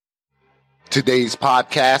Today's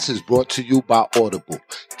podcast is brought to you by Audible.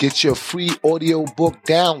 Get your free audiobook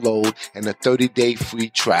download and a 30-day free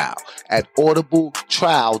trial at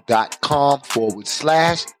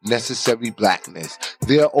audibletrial.com/necessary blackness.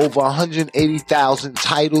 There are over 180,000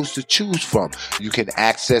 titles to choose from. You can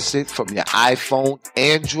access it from your iPhone,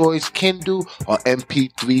 Android's Kindle, or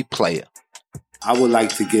MP3 player. I would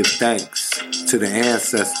like to give thanks to the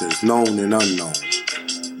ancestors, known and unknown,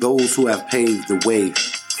 those who have paved the way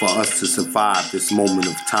for us to survive this moment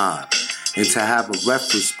of time and to have a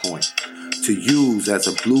reference point to use as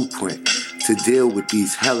a blueprint to deal with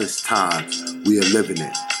these hellish times we are living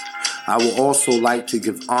in. I would also like to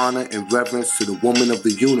give honor and reverence to the woman of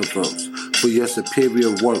the universe for your superior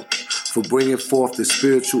work, for bringing forth the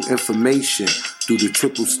spiritual information through the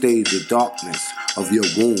triple stage of darkness of your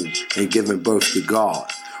womb and giving birth to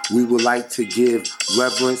God. We would like to give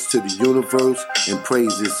reverence to the universe and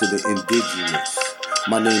praises to the indigenous.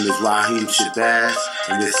 My name is Raheem Shabazz,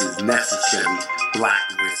 and this is Necessary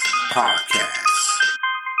Blackness Podcast.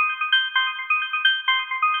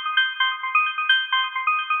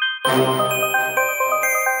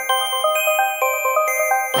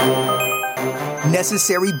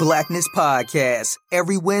 Necessary Blackness Podcast,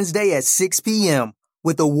 every Wednesday at 6 p.m.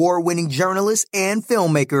 with award-winning journalist and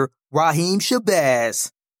filmmaker Raheem Shabazz.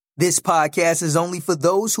 This podcast is only for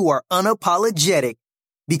those who are unapologetic,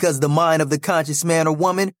 because the mind of the conscious man or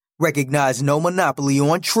woman recognizes no monopoly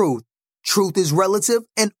on truth. Truth is relative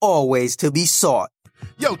and always to be sought.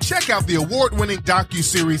 Yo, check out the award-winning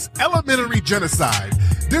docuseries Elementary Genocide.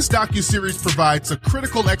 This docuseries provides a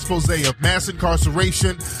critical expose of mass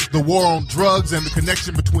incarceration, the war on drugs, and the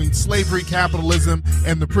connection between slavery, capitalism,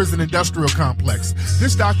 and the prison industrial complex.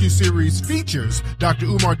 This docuseries features Dr.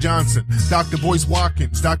 Umar Johnson, Dr. Boyce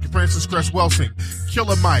Watkins, Dr. Francis Cress Welsing,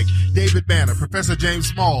 Killer Mike, David Banner, Professor James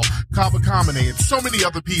Small, Kaba Kamene, and so many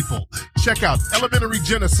other people. Check out Elementary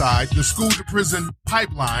Genocide, the school-to-prison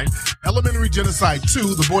pipeline, Elementary Genocide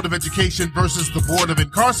 2, the Board of Education versus the Board of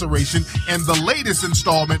Incarceration, and the latest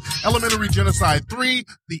installment, Elementary Genocide 3,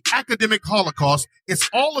 the Academic Holocaust. It's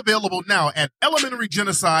all available now at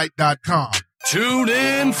elementarygenocide.com. Tune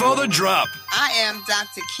in for the drop. I am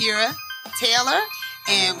Dr. Kira Taylor,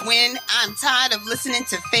 and when I'm tired of listening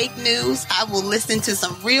to fake news, I will listen to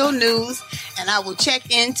some real news, and I will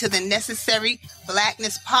check into the Necessary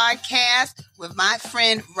Blackness Podcast with my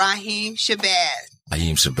friend Raheem Shabazz.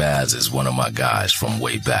 Raheem Shabazz is one of my guys from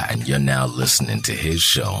way back, and you're now listening to his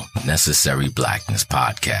show, Necessary Blackness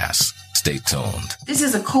Podcast. Stay tuned. This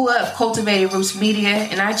is a Kula of Cultivated Roots Media,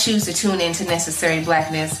 and I choose to tune in to Necessary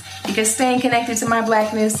Blackness because staying connected to my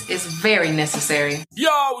blackness is very necessary.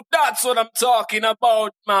 Yo, that's what I'm talking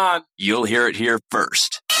about, man. You'll hear it here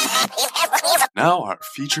first. Now our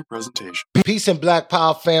feature presentation. Peace and Black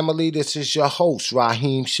Power family, this is your host,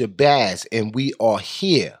 Raheem Shabazz, and we are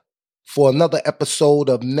here for another episode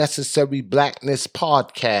of Necessary Blackness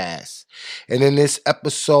Podcast. And in this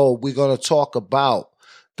episode, we're going to talk about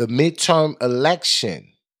the midterm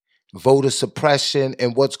election, voter suppression,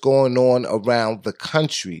 and what's going on around the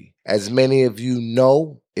country. As many of you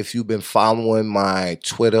know, if you've been following my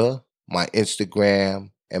Twitter, my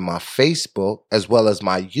Instagram, and my Facebook, as well as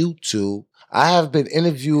my YouTube, I have been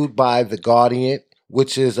interviewed by The Guardian,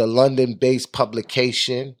 which is a London-based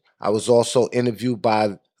publication. I was also interviewed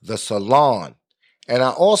by The Salon. And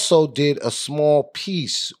I also did a small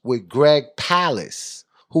piece with Greg Pallas,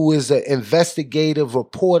 who is an investigative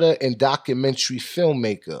reporter and documentary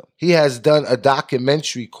filmmaker. He has done a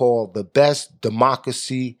documentary called The Best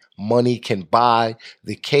Democracy Money Can Buy,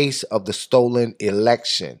 The Case of the Stolen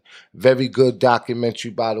Election. Very good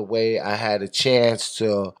documentary, by the way. I had a chance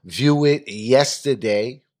to view it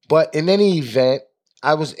yesterday. But in any event,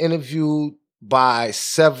 I was interviewed by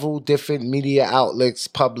several different media outlets,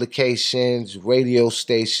 publications, radio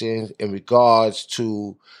stations in regards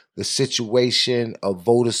to the situation of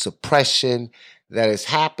voter suppression that is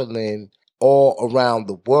happening all around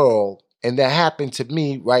the world. And that happened to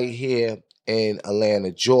me right here in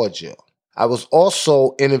Atlanta, Georgia. I was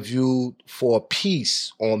also interviewed for a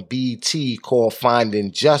piece on BET called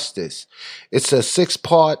Finding Justice. It's a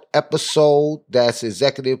 6-part episode that's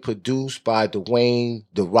executive produced by Dwayne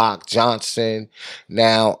 "The Rock" Johnson.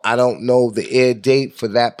 Now, I don't know the air date for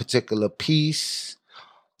that particular piece.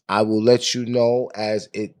 I will let you know as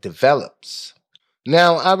it develops.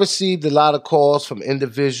 Now, I received a lot of calls from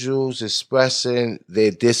individuals expressing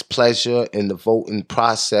their displeasure in the voting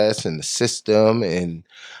process and the system, and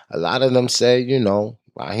a lot of them say, you know,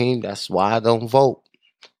 Raheem, that's why I don't vote,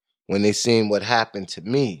 when they seen what happened to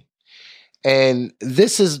me. And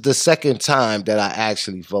this is the second time that I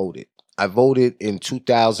actually voted. I voted in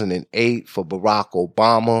 2008 for Barack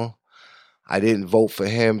Obama. I didn't vote for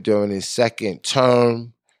him during his second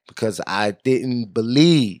term because I didn't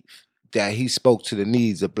believe that he spoke to the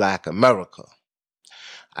needs of Black America.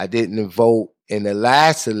 I didn't vote in the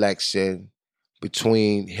last election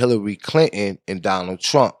between Hillary Clinton and Donald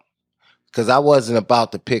Trump because I wasn't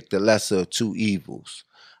about to pick the lesser of two evils.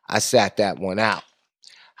 I sat that one out.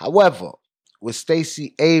 However, with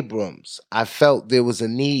Stacey Abrams, I felt there was a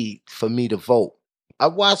need for me to vote. I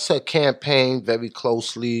watched her campaign very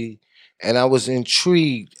closely, and I was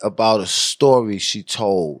intrigued about a story she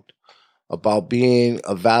told about being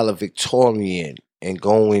a valedictorian and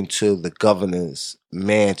going to the governor's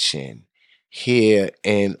mansion here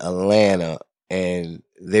in Atlanta, and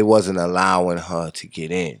they wasn't allowing her to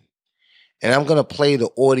get in. And I'm going to play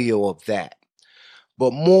the audio of that.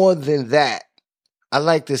 But more than that, I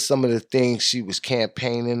liked some of the things she was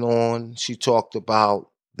campaigning on. She talked about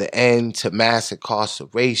the end to mass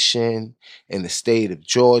incarceration in the state of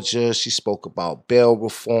Georgia. She spoke about bail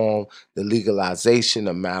reform, the legalization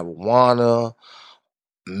of marijuana,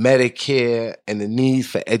 Medicare, and the need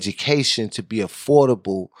for education to be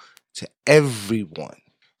affordable to everyone.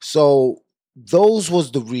 So those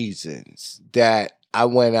was the reasons that I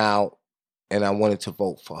went out and I wanted to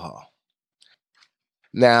vote for her.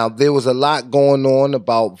 Now, there was a lot going on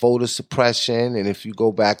about voter suppression, and if you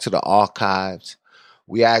go back to the archives,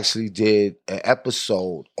 we actually did an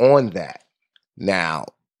episode on that. Now,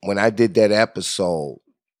 when I did that episode,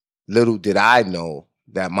 little did I know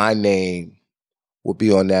that my name would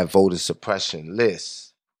be on that voter suppression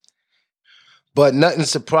list. But nothing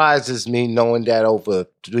surprises me knowing that over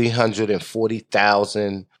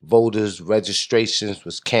 340,000 voters' registrations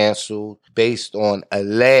was canceled based on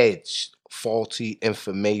alleged faulty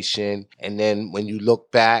information. And then when you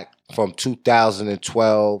look back from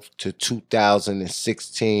 2012 to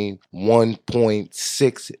 2016,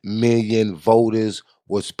 1.6 million voters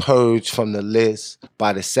was purged from the list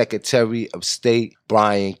by the Secretary of State,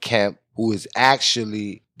 Brian Kemp, who is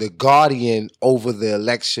actually the guardian over the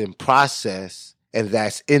election process, and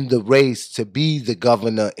that's in the race to be the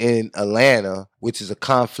governor in Atlanta, which is a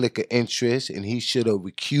conflict of interest, and he should have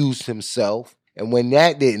recused himself. And when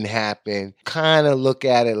that didn't happen, kind of look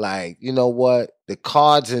at it like, you know what? The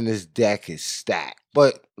cards in this deck is stacked.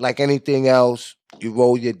 But like anything else, you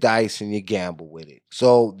roll your dice and you gamble with it.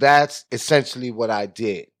 So that's essentially what I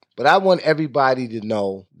did. But I want everybody to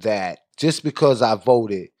know that just because I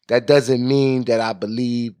voted, that doesn't mean that I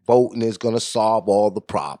believe voting is going to solve all the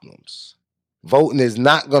problems. Voting is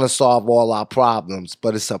not going to solve all our problems,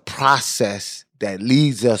 but it's a process that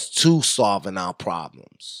leads us to solving our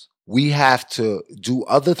problems. We have to do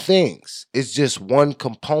other things. It's just one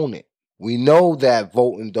component. We know that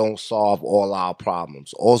voting don't solve all our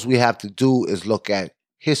problems. All we have to do is look at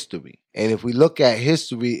history. And if we look at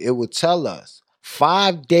history, it would tell us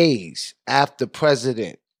 5 days after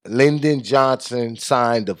President Lyndon Johnson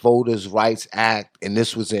signed the Voters' Rights Act, and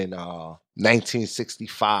this was in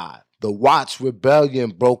 1965. The Watts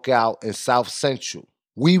Rebellion broke out in South Central.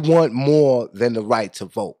 We want more than the right to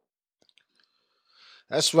vote.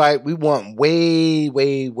 That's right, we want way,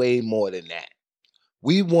 way, way more than that.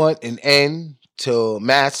 We want an end to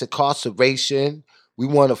mass incarceration. We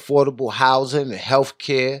want affordable housing and health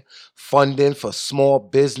care, funding for small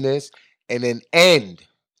business, and an end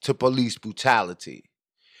to police brutality,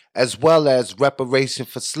 as well as reparation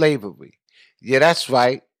for slavery. Yeah, that's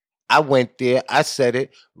right. I went there. I said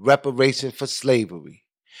it. Reparation for slavery.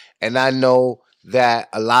 And I know that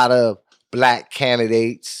a lot of black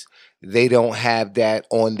candidates, they don't have that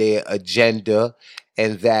on their agenda,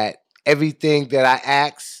 and that everything that I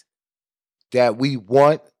ask that we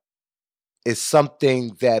want is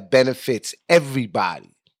something that benefits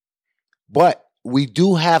everybody. But we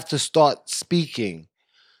do have to start speaking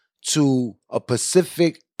to a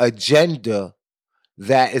specific agenda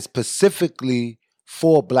that is specifically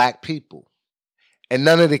for black people. And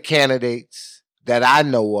none of the candidates that I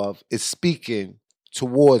know of is speaking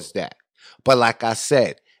towards that. But like I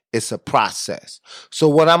said, it's a process. So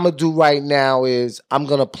what I'm going to do right now is I'm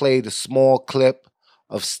going to play the small clip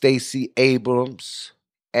of Stacey Abrams.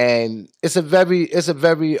 And it's a very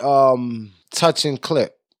touching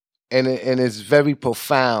clip. And it's very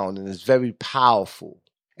profound and it's very powerful.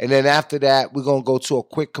 And then after that, we're going to go to a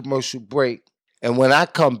quick commercial break. And when I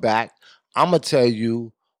come back, I'm going to tell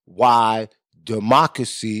you why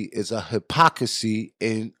democracy is a hypocrisy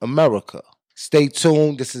in America. Stay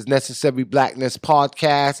tuned. This is Necessary Blackness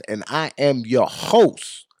Podcast, and I am your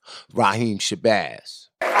host, Raheem Shabazz.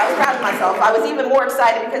 I was proud of myself. I was even more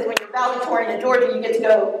excited because when you're valedictorian in Georgia, you get to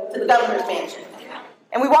go to the governor's mansion.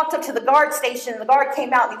 And we walked up to the guard station, and the guard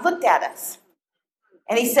came out and he looked at us.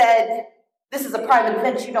 And he said, This is a private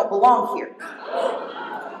event. You don't belong here.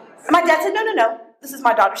 And my dad said, no. This is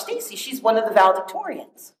my daughter, Stacy. She's one of the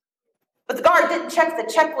valedictorians. But the guard didn't check the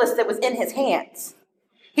checklist that was in his hands.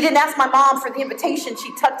 He didn't ask my mom for the invitation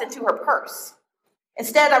she tucked into her purse.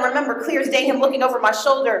 Instead, I remember clear as day him looking over my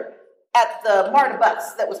shoulder at the MARTA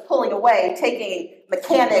bus that was pulling away, taking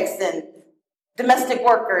mechanics and domestic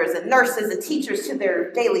workers and nurses and teachers to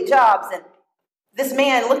their daily jobs. And this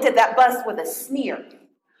man looked at that bus with a sneer.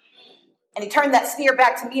 And he turned that sneer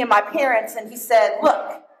back to me and my parents, and he said,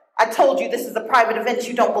 look, I told you this is a private event.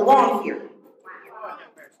 You don't belong here.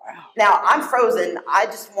 Now, I'm frozen. I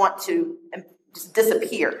just want to just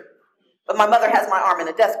disappear. But my mother has my arm in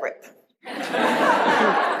a death grip.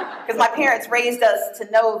 Because my parents raised us to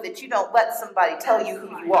know that you don't let somebody tell you who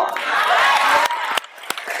you are.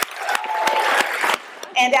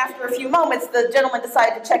 And after a few moments, the gentleman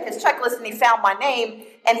decided to check his checklist, and he found my name,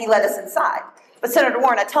 and he let us inside. But Senator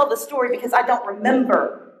Warren, I tell this story because I don't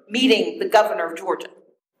remember meeting the governor of Georgia.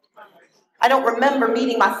 I don't remember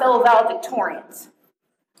meeting my fellow valedictorians.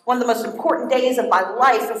 One of the most important days of my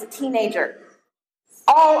life as a teenager.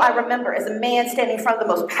 All I remember is a man standing in front of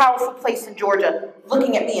the most powerful place in Georgia,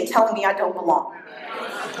 looking at me and telling me I don't belong.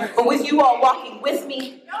 But with you all walking with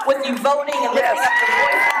me, with you voting and lifting up your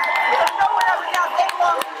voice, there's no one else now they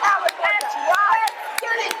belong in California.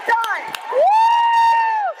 Get it done! Woo!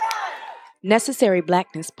 Necessary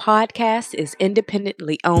Blackness podcast is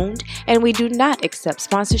independently owned, and we do not accept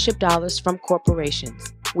sponsorship dollars from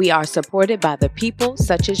corporations. We are supported by the people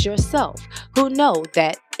such as yourself who know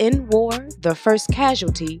that in war, the first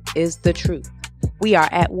casualty is the truth. We are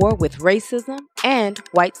at war with racism and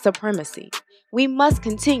white supremacy. We must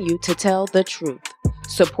continue to tell the truth.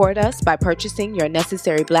 Support us by purchasing your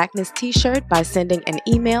Necessary Blackness t-shirt by sending an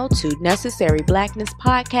email to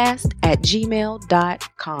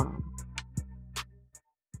necessaryblacknesspodcast@gmail.com.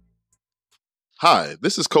 Hi,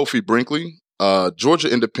 this is Kofi Brinkley, Georgia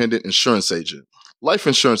Independent Insurance Agent. Life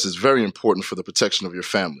insurance is very important for the protection of your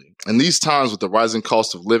family. In these times with the rising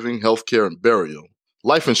cost of living, healthcare, and burial,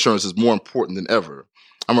 life insurance is more important than ever.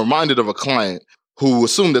 I'm reminded of a client who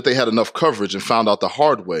assumed that they had enough coverage and found out the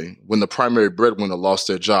hard way when the primary breadwinner lost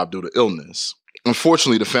their job due to illness.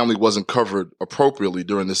 Unfortunately, the family wasn't covered appropriately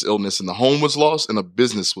during this illness, and the home was lost and a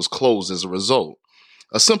business was closed as a result.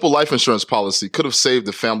 A simple life insurance policy could have saved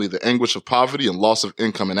the family the anguish of poverty and loss of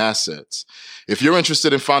income and assets. If you're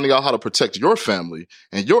interested in finding out how to protect your family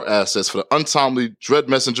and your assets for the untimely dread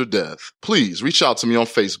messenger death, please reach out to me on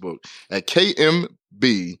Facebook at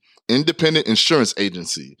KMB Independent Insurance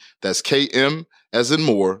Agency. That's KM as in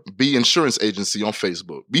more, B Insurance Agency on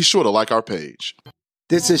Facebook. Be sure to like our page.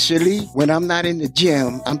 This is Shali. When I'm not in the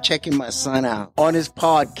gym, I'm checking my son out on his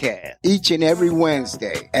podcast each and every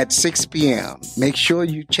Wednesday at 6 p.m. Make sure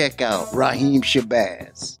you check out Raheem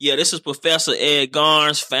Shabazz. Yeah, this is Professor Ed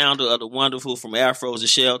Garnes, founder of the wonderful From Afros to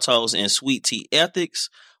Shell Toes and Sweet Tea Ethics.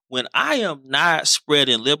 When I am not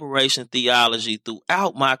spreading liberation theology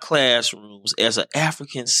throughout my classrooms as an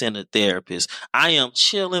African-centered therapist, I am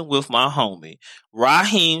chilling with my homie,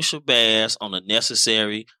 Raheem Shabazz, on the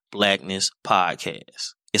Necessary Blackness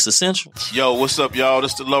podcast. It's essential. Yo, what's up, y'all?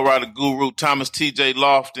 This is the Lowrider Guru, Thomas T.J.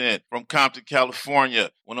 Lofton from Compton, California.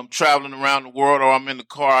 When I'm traveling around the world or I'm in the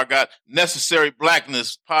car, I got Necessary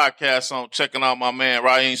Blackness podcast on, checking out my man,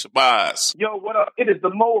 Raheem Shabazz. Yo, what up? It is the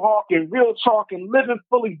Mohawk and Real Talk and Living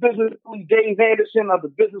Fully Business Fully Dave Anderson of the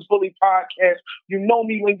Business Fully podcast. You know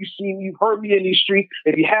me when you see me. You've heard me in these streets.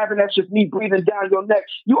 If you haven't, that's just me breathing down your neck.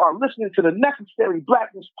 You are listening to the Necessary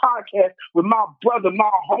Blackness podcast with my brother, my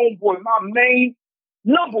homeboy, my main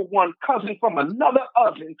number one cousin from another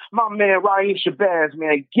oven, my man Raheem Shabazz,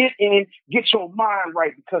 man. Get in, get your mind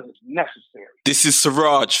right because it's necessary. This is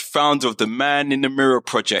Siraj, founder of the Man in the Mirror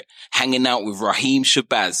Project, hanging out with Raheem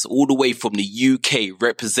Shabazz all the way from the UK,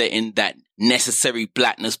 representing that Necessary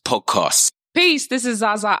Blackness podcast. Peace, this is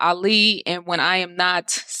Zaza Ali, and when I am not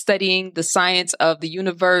studying the science of the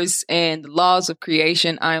universe and the laws of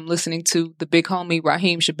creation, I am listening to the big homie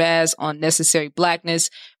Raheem Shabazz on Necessary Blackness.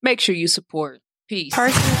 Make sure you support. Peace.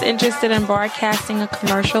 Persons interested in broadcasting a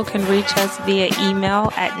commercial can reach us via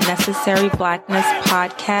email at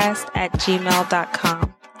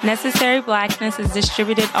necessaryblacknesspodcast@gmail.com. Necessary Blackness is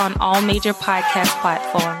distributed on all major podcast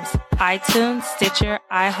platforms: iTunes, Stitcher,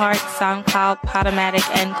 iHeart, SoundCloud, Podomatic,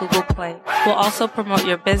 and Google Play. We'll also promote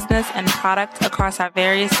your business and product across our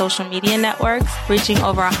various social media networks, reaching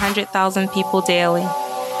over 100,000 people daily.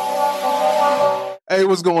 Hey,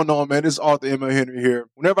 what's going on, man? This is Arthur M. Henry here.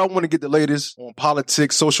 Whenever I want to get the latest on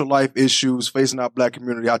politics, social life issues facing our black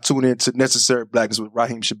community, I tune in to Necessary Blackness with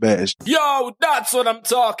Raheem Shabazz. Yo, that's what I'm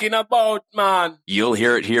talking about, man. You'll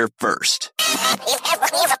hear it here first.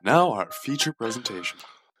 Now our feature presentation.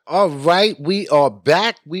 All right, we are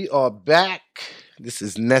back. This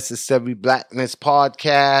is Necessary Blackness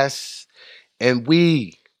Podcast, and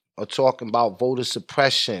we are talking about voter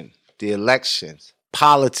suppression, the elections,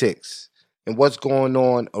 politics, and what's going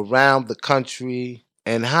on around the country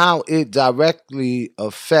and how it directly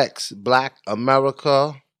affects Black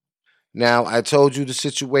America. Now, I told you the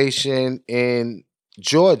situation in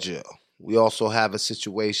Georgia. We also have a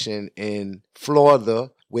situation in Florida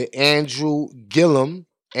with Andrew Gillum,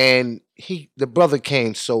 and the brother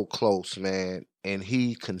came so close, man, and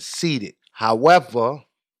he conceded. However,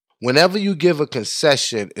 whenever you give a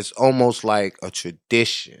concession, it's almost like a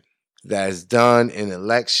tradition that's done in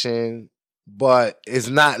election, but it's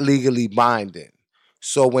not legally binding.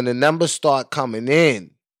 So when the numbers start coming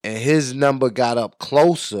in and his number got up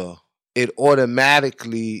closer, it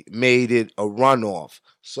automatically made it a runoff.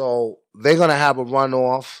 So they're going to have a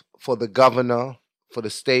runoff for the governor for the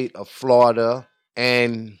state of Florida.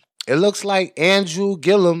 And it looks like Andrew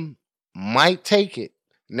Gillum might take it.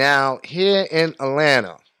 Now, here in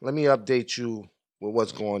Atlanta, let me update you with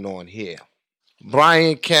what's going on here.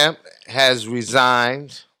 Brian Kemp has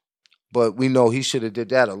resigned, but we know he should have did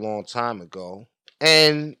that a long time ago.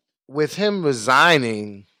 And with him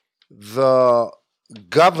resigning, the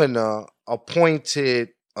governor appointed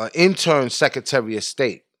an intern secretary of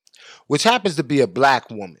state, which happens to be a black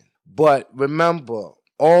woman. But remember,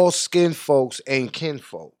 all skin folks ain't kin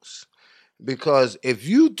folks. Because if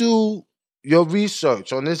you do your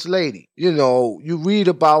research on this lady, you read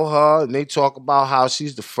about her and they talk about how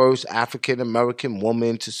she's the first African-American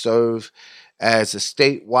woman to serve as a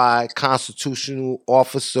statewide constitutional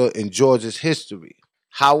officer in Georgia's history.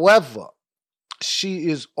 However, she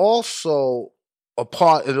is also a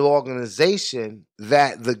part of the organization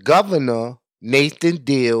that the governor, Nathan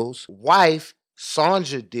Deal's wife,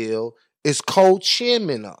 Sandra Deal, is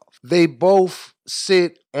co-chairman of. They both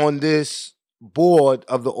sit on this board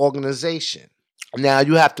of the organization. Now,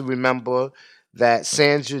 you have to remember that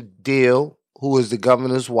Sandra Deal, who is the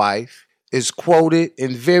governor's wife, is quoted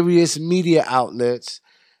in various media outlets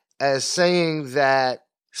as saying that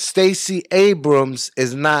Stacey Abrams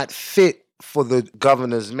is not fit for the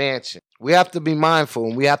governor's mansion. We have to be mindful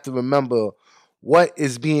and we have to remember what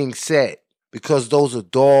is being said, because those are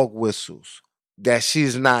dog whistles, that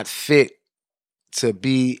she's not fit to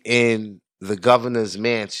be in the governor's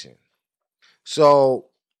mansion. So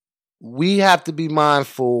we have to be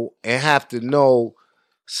mindful and have to know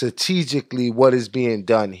strategically what is being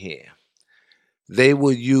done here. They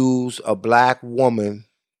would use a black woman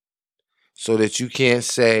so that you can't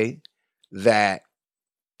say that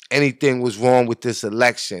anything was wrong with this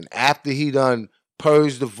election. After he done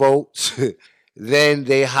purged the votes, then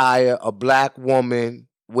they hire a black woman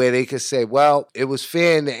where they could say, well, it was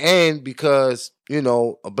fair in the end because,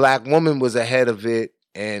 a black woman was ahead of it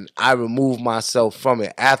and I removed myself from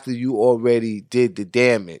it after you already did the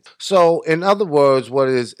damage. So, in other words, what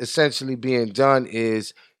is essentially being done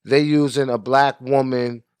is they're using a black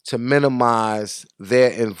woman to minimize their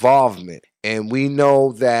involvement. And we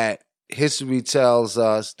know that history tells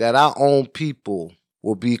us that our own people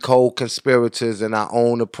will be co-conspirators in our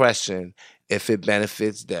own oppression if it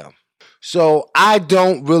benefits them. So I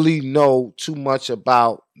don't really know too much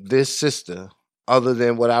about this sister other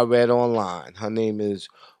than what I read online. Her name is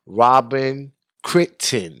Robin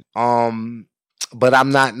Crichton. But I'm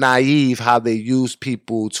not naive how they use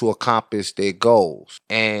people to accomplish their goals.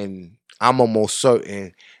 And I'm almost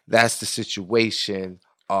certain that's the situation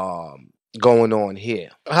going on here.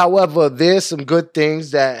 However, there's some good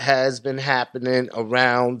things that has been happening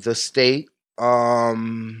around the state.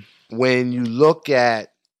 When you look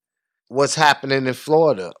at what's happening in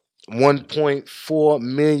Florida, 1.4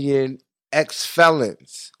 million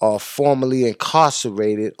ex-felons are formerly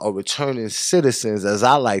incarcerated or returning citizens, as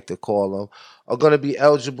I like to call them, are going to be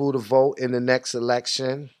eligible to vote in the next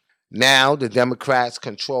election. Now the Democrats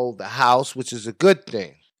control the House, which is a good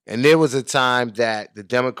thing. And there was a time that the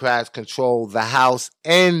Democrats controlled the House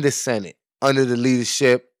and the Senate under the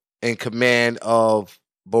leadership and command of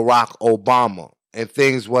Barack Obama. And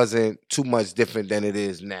things wasn't too much different than it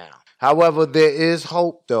is now. However, there is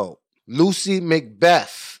hope, though. Lucy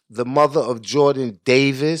Macbeth, the mother of Jordan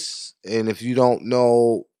Davis, and if you don't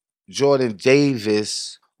know, Jordan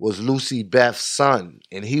Davis was Lucy Beth's son,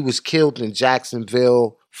 and he was killed in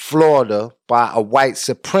Jacksonville, Florida, by a white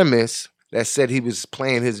supremacist that said he was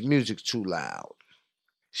playing his music too loud.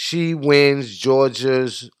 She wins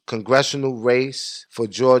Georgia's congressional race for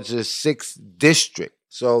Georgia's 6th district.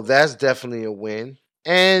 So that's definitely a win.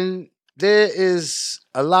 And there is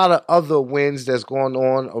a lot of other wins that's going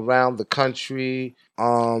on around the country.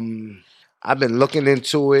 I've been looking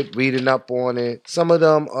into it, reading up on it. Some of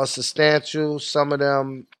them are substantial. Some of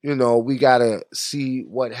them, we got to see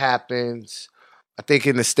what happens. I think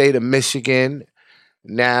in the state of Michigan,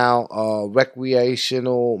 now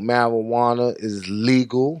recreational marijuana is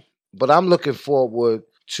legal. But I'm looking forward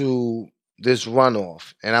to this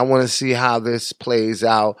runoff. And I want to see how this plays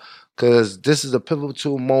out, because this is a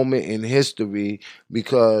pivotal moment in history,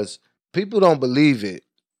 because people don't believe it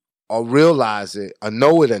or realize it or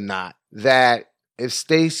know it or not, that if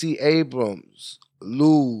Stacey Abrams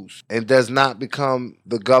loses and does not become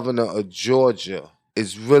the governor of Georgia,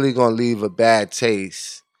 it's really going to leave a bad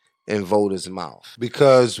taste in voters' mouth.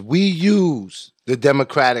 Because we use the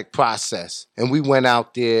democratic process, and we went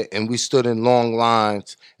out there and we stood in long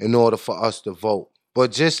lines in order for us to vote.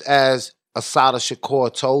 But just as Assata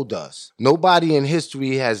Shakur told us, nobody in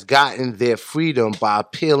history has gotten their freedom by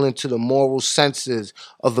appealing to the moral senses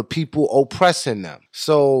of the people oppressing them.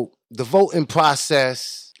 So the voting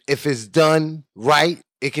process, if it's done right,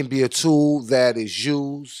 it can be a tool that is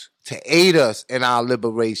used to aid us in our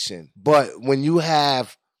liberation. But when you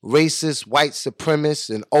have racist white supremacists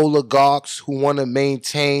and oligarchs who want to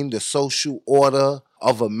maintain the social order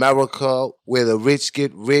of America, where the rich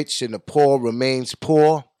get rich and the poor remains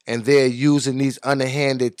poor, and they're using these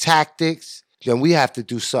underhanded tactics, then we have to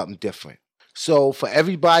do something different. So for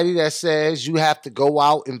everybody that says you have to go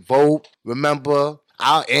out and vote, remember,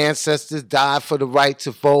 our ancestors died for the right to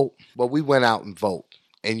vote, but we went out and vote,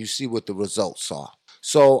 and you see what the results are.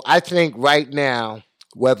 So I think right now,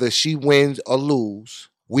 whether she wins or lose,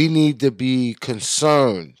 we need to be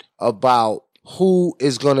concerned about who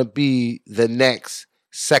is going to be the next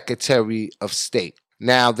Secretary of State.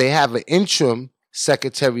 Now, they have an interim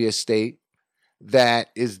Secretary of State that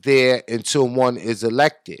is there until one is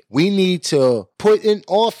elected. We need to put in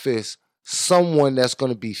office someone that's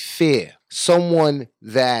going to be fair, someone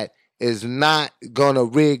that is not going to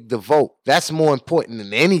rig the vote. That's more important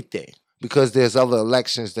than anything, because there's other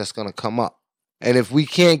elections that's going to come up. And if we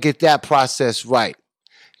can't get that process right,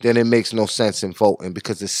 then it makes no sense in voting,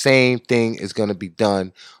 because the same thing is going to be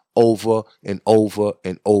done over and over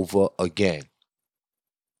and over again.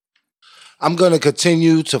 I'm going to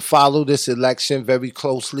continue to follow this election very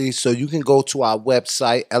closely, so you can go to our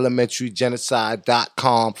website,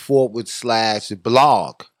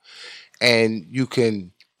 elementarygenocide.com/blog, and you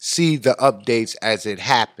can see the updates as it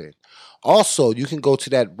happened. Also, you can go to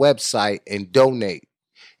that website and donate.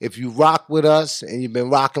 If you rock with us, and you've been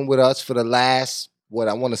rocking with us for the last,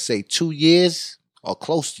 2 years, or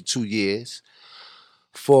close to 2 years,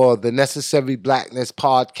 for the Necessary Blackness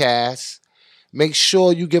podcast, make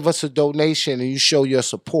sure you give us a donation and you show your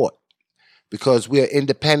support, because we are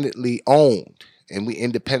independently owned and we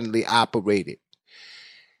independently operated.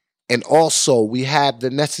 And also, we have the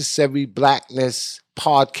Necessary Blackness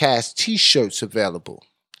podcast t-shirts available.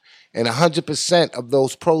 And 100% of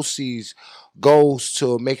those proceeds goes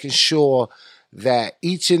to making sure that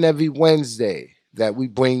each and every Wednesday that we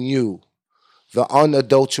bring you the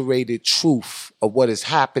unadulterated truth of what is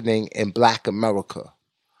happening in Black America.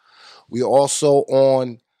 We're also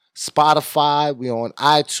on Spotify, we're on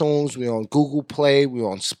iTunes, we're on Google Play, we're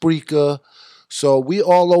on Spreaker. So we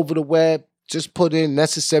all over the web. Just put in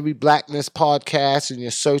Necessary Blackness Podcast in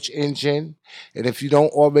your search engine. And if you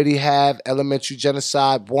don't already have Elementary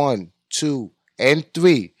Genocide 1, 2, and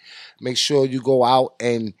 3, make sure you go out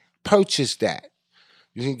and purchase that.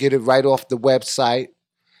 You can get it right off the website.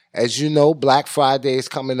 As you know, Black Friday is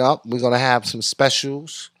coming up. We're going to have some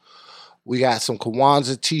specials. We got some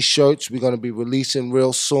Kwanzaa t-shirts we're going to be releasing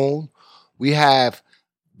real soon. We have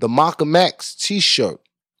the Malcolm X t-shirt.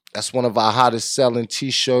 That's one of our hottest selling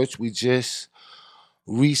t-shirts. We just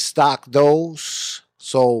restocked those.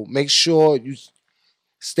 So make sure you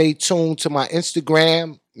stay tuned to my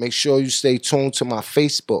Instagram. Make sure you stay tuned to my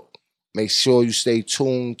Facebook. Make sure you stay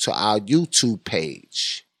tuned to our YouTube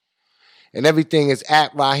page. And everything is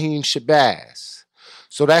at Raheem Shabazz.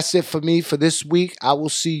 So that's it for me for this week. I will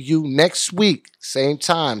see you next week. Same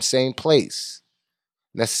time, same place.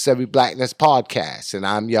 Necessary Blackness Podcast. And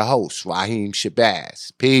I'm your host, Raheem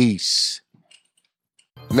Shabazz. Peace.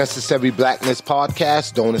 Necessary Blackness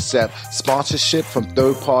Podcast don't accept sponsorship from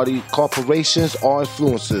third-party corporations or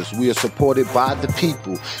influencers. We are supported by the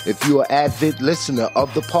people. If you are an avid listener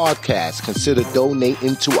of the podcast, consider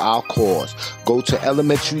donating to our cause. Go to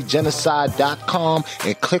elementarygenocide.com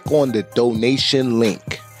and click on the donation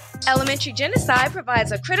link. Elementary Genocide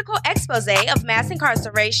provides a critical expose of mass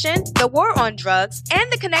incarceration, the war on drugs,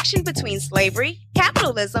 and the connection between slavery,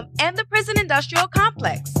 capitalism, and the prison industrial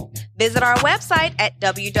complex. Visit our website at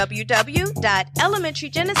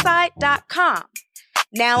www.elementarygenocide.com.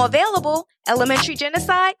 Now available, Elementary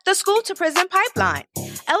Genocide, the School to Prison Pipeline.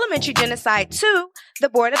 Elementary Genocide 2, the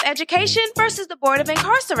Board of Education versus the Board of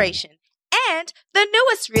Incarceration. And the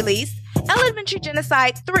newest release, Elementary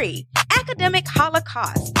Genocide 3, Academic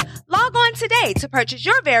Holocaust. Log on today to purchase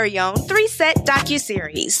your very own 3-set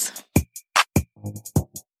docuseries.